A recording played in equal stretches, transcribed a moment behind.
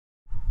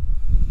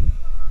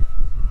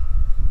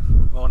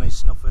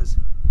Snuffers,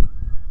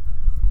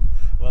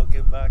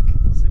 welcome back.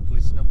 Simply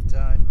Snuff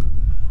time.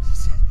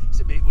 It's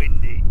a bit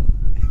windy.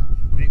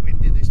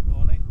 This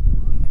morning.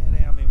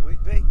 Here I am in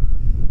Whitby,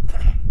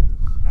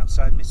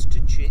 outside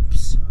Mr.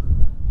 Chips.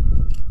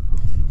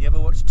 You ever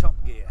watch Top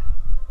Gear?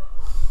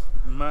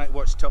 You might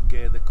watch Top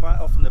Gear. They quite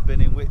often have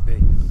been in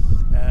Whitby,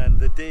 and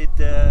they did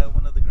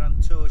one of the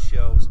Grand Tour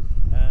shows,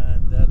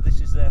 and this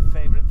is their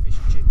favourite fish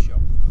and chip shop,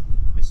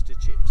 Mr.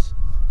 Chips.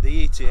 They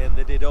eat here, and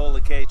they did all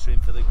the catering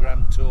for the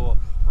Grand Tour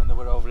when they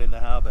were over in the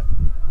harbour.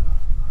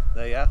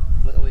 There you are,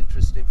 little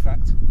interesting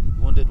fact.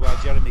 You wondered why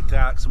Jeremy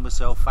Clarkson was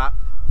so fat?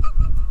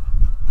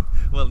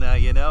 Well, now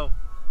you know.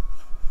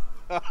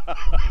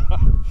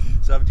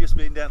 So I've just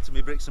been down to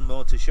my bricks and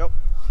mortar shop,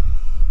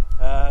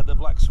 the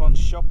Black Swan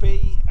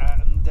Shoppy,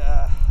 and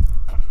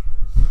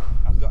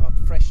I've got a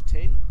fresh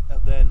tin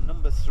of their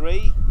number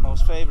 3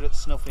 most favourite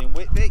snuff in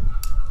Whitby.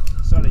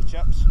 Sorry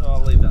chaps,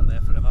 I'll leave that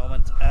there for a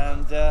moment.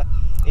 And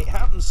it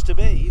happens to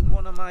be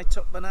one of my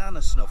top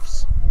banana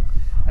snuffs,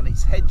 and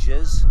it's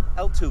Hedger's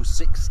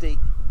L260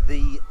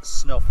 The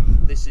Snuff.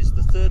 This is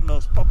the 3rd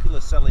most popular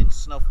selling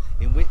snuff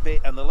in Whitby,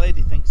 and the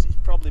lady thinks it's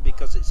probably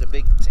because it's a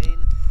big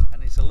tin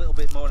and it's a little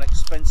bit more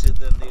expensive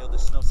than the other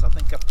snuffs. I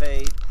think I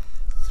paid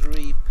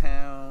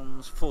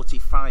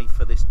 £3.45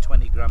 for this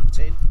 20-gram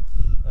tin.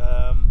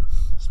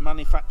 It's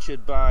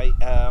manufactured by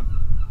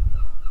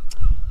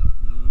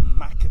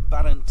Mac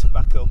Baron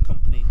Tobacco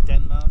Company in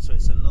Denmark, so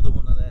it's another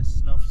one of their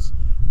snuffs.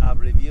 I've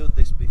reviewed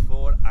this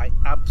before. I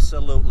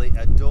absolutely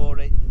adore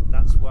it.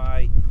 That's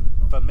why,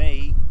 for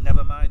me,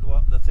 never mind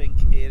what they think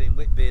here in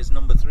Whitby is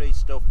number 3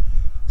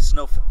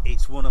 snuff,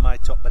 it's one of my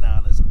top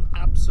bananas.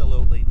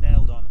 Absolutely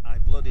nailed on. I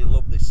bloody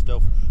love this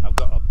stuff. I've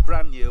got a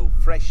brand new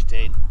fresh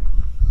tin.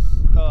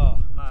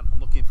 Oh man, I'm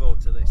looking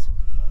forward to this.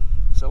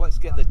 So let's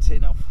get the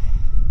tin off.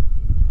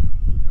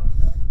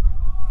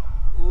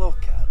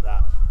 Look at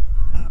that.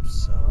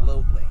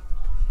 Absolutely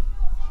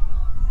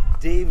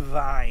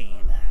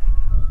divine.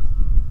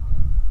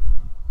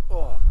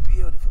 Oh,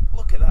 beautiful.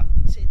 Look at that.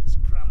 Tin's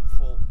cram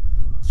full.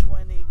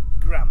 20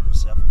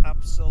 grams of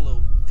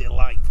absolute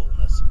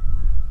delightfulness.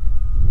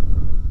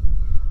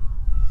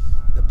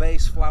 The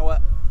base flour,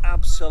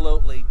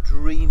 absolutely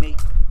dreamy.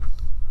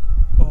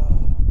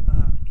 Oh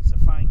man, it's a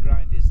fine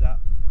grind, is that?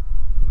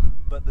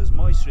 But there's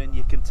moisture in.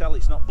 You can tell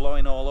it's not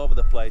blowing all over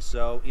the place,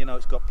 so you know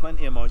it's got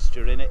plenty of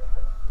moisture in it.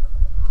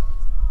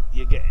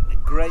 You're getting a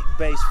great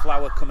base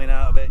flour coming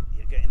out of it.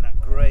 You're getting that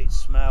great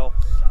smell,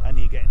 and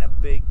you're getting a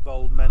big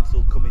bold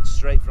menthol coming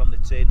straight from the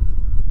tin.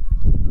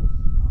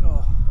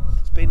 Oh,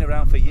 it's been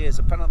around for years.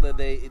 Apparently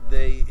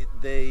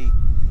the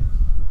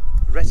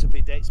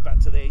recipe dates back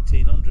to the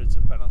 1800s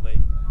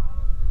apparently.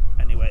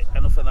 Anyway,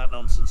 enough of that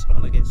nonsense. I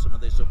want to get some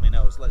of this up my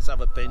nose. Let's have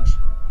a pinch.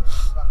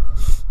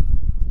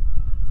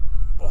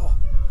 Oh,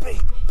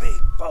 big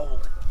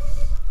bold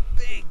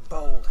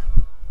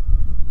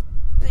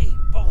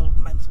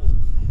menthol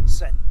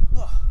scent.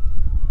 Oh,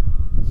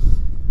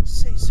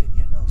 sits in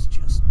your nose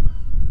just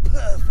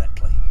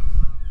perfectly.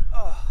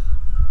 Oh,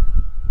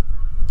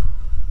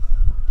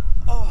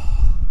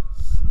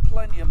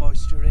 plenty of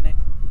moisture in it.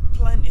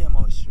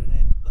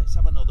 Let's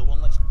have another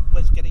one.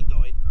 Let's get it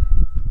going.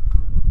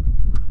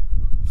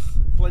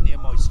 Plenty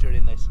of moisture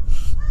in this.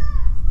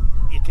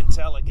 You can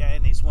tell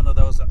again it's one of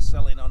those that's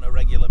selling on a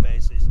regular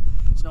basis.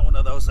 It's not one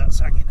of those that's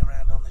hanging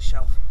around on the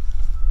shelf.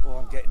 Oh,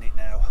 I'm getting it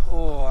now.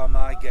 Oh, am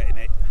I getting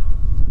it?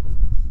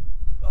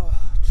 Oh,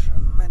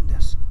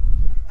 tremendous.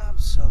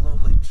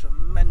 Absolutely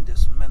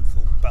tremendous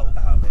menthol belt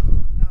out of it.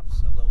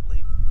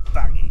 Absolutely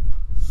banging.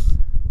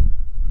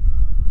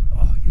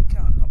 Oh, you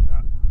can't knock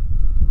that.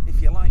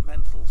 If you like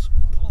menthols,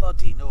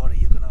 bloody Nora,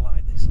 you're going to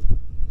like this.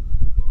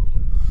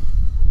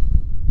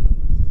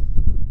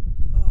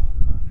 Oh,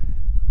 man.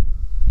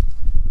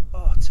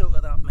 Oh, toot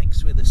of that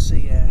mixed with the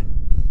sea air.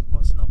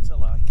 What's not to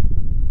like?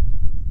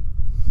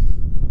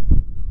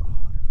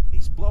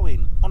 It's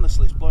blowing,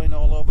 honestly it's blowing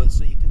all over,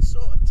 so you can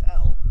sort of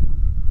tell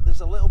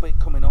there's a little bit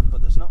coming up, but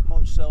there's not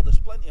much, so there's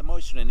plenty of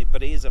moisture in it,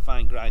 but it is a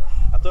fine grind.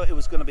 I thought it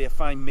was going to be a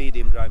fine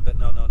medium grind, but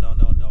no,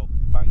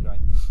 fine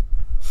grind.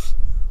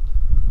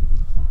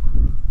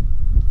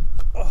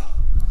 Oh,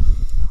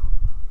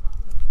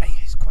 hey,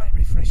 it's quite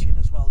refreshing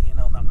as well, you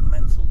know, that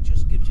menthol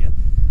just gives you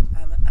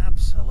an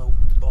absolute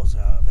buzz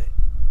out of it.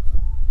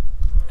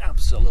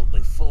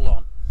 Absolutely full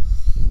on.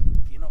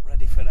 If you're not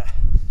ready for a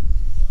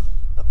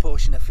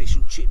portion of fish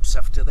and chips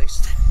after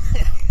this,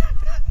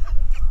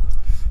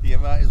 you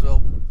might as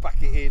well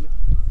pack it in.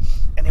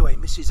 Anyway,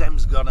 Mrs.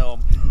 M's gone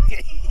home.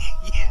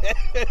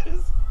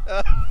 Yes.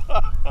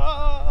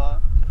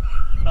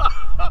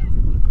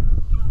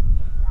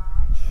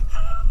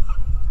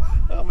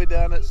 I'll be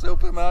down at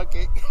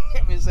supermarket.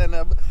 Get me send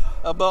a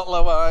bottle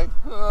of wine.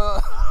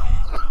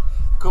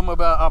 Come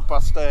about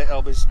 8:30,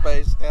 I'll be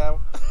spaced out.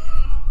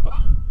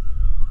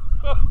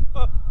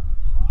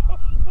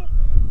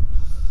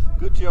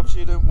 Good job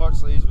she didn't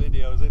watch these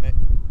videos, innit?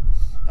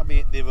 I'll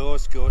be at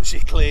divorce court, she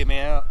clear me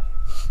out.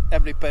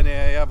 Every penny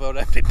I have or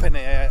every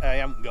penny I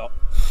haven't got.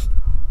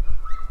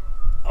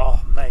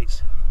 Oh,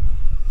 mates.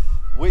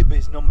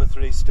 Whitby's number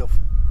 3 stuff.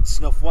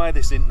 Snuff, why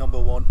this isn't number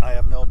one, I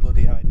have no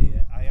bloody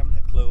idea. I haven't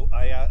a clue.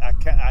 I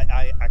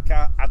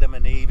can't Adam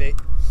and Eve it.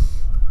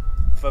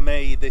 For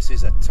me, this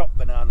is a top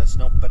banana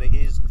Snuff, but it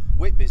is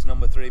Whitby's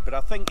number 3. But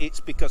I think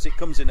it's because it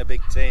comes in a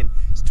big tin.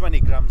 It's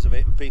 20 grams of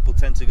it, and people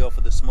tend to go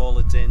for the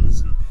smaller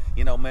tins, and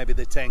you know, maybe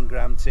the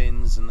 10-gram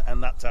tins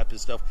and that type of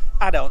stuff.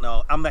 I don't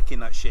know. I'm making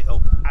that shit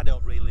up. I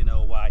don't really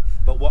know why.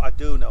 But what I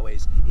do know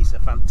is it's a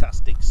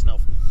fantastic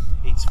Snuff.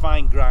 It's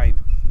fine grind,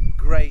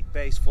 great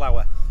base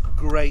flour,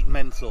 great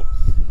menthol,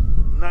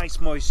 nice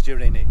moisture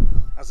in it.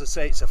 As I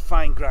say, it's a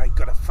fine grind,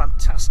 got a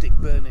fantastic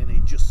burn in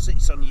it. Just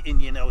sits on in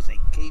your nose and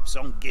it keeps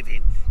on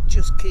giving.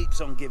 Just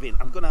keeps on giving.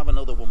 I'm going to have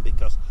another one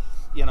because,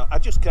 you know, I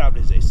just can't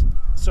resist.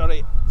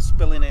 Sorry,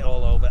 spilling it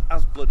all over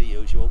as bloody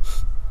usual.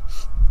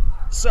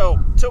 So,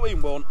 2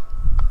 in 1.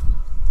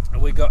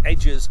 We got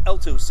Edge's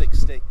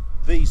L260,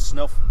 the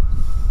Snuff,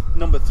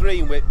 number 3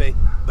 in Whitby,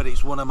 but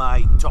it's one of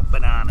my top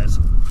bananas.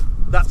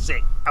 That's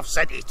it. I've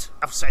said it.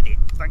 I've said it.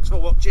 Thanks for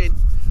watching.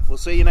 We'll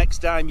see you next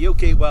time. You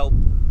keep well.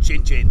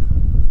 Chin chin.